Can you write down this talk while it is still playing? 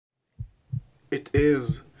it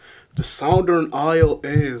is. The southern isle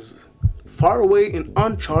is. Far away in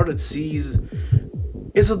uncharted seas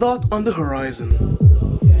is a dot on the horizon.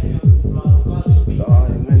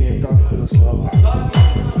 Meni je tako na slabo.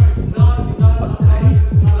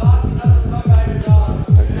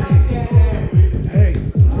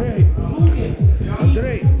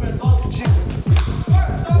 Andrej! Jesus!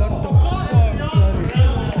 What the fuck, Jesus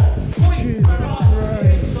Christ!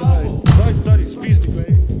 Daj, stari, spizdi,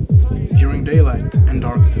 glej. During daylight and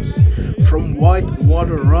darkness, from white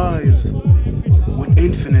water rise with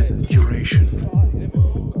infinite duration.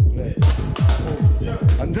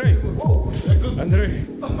 Andrej! Andrej!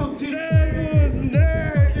 Servus, Andrej!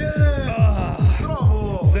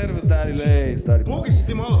 Servus, stari, lej, stari. Mogi si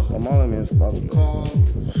ti malo? Pa malo mi je slabo.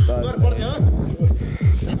 Dobar party, a?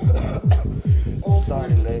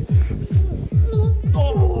 Stari, lej.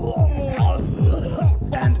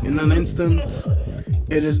 And in an instant,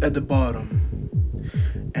 it is at the bottom,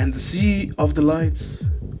 and the sea of the lights,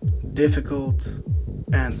 difficult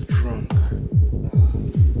and drunk.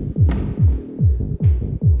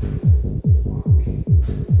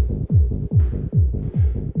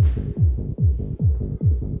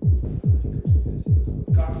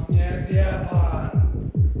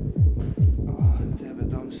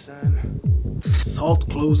 Salt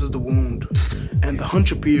closes the wound, and the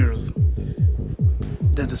hunch appears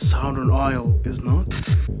that the southern isle is not.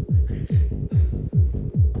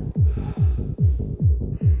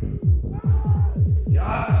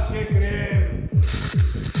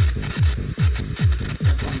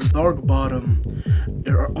 On the dark bottom,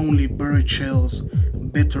 there are only buried shells,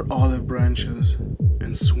 bitter olive branches,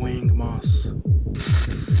 and swaying moss.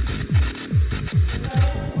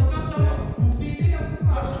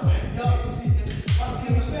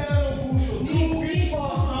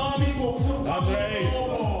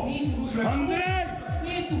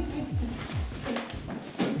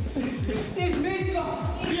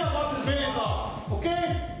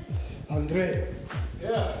 Andrej,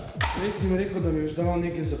 prej si mi rekel, da mi boš dal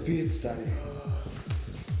nekaj za pit, stari.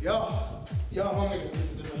 Ja, imam nekaj za pit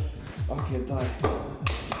za tebe. Ok, daj.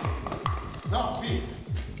 Na, pi.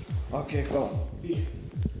 Ok, hvala. Pi.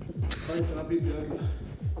 Kaj se napi, prijatelj?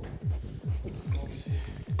 Mogi si.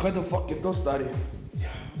 Kaj da fuck je to, stari?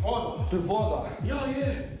 Ja, voda. To je voda. Ja,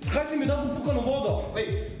 je. Zakaj si mi dal pofukano vodo?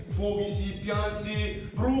 Lej, bogi si, pijan si,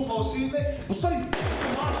 bruhal si, lej. Pa stari,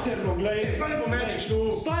 materno, glej. Zdaj pomečeš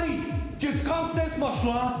tu. Stari, čez kaj vse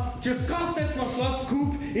smo šla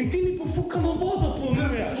skup in ti mi pofukano vodo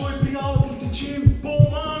ponuješ. Tvoj prijatelj ti čim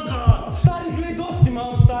pomaga. Stari, glej, dosti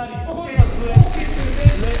imam, stari. Ok. Glej,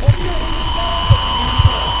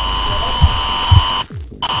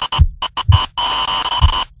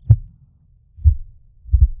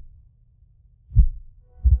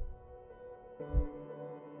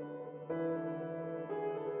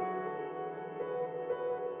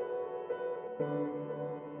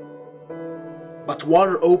 But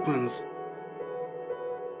water opens,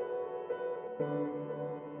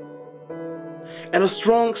 and a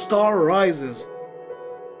strong star rises.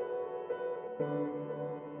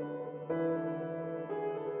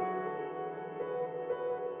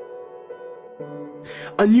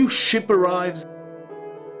 A new ship arrives.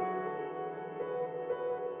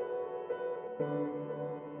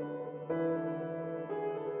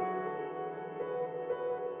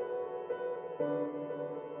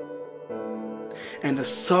 And the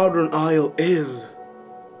southern isle is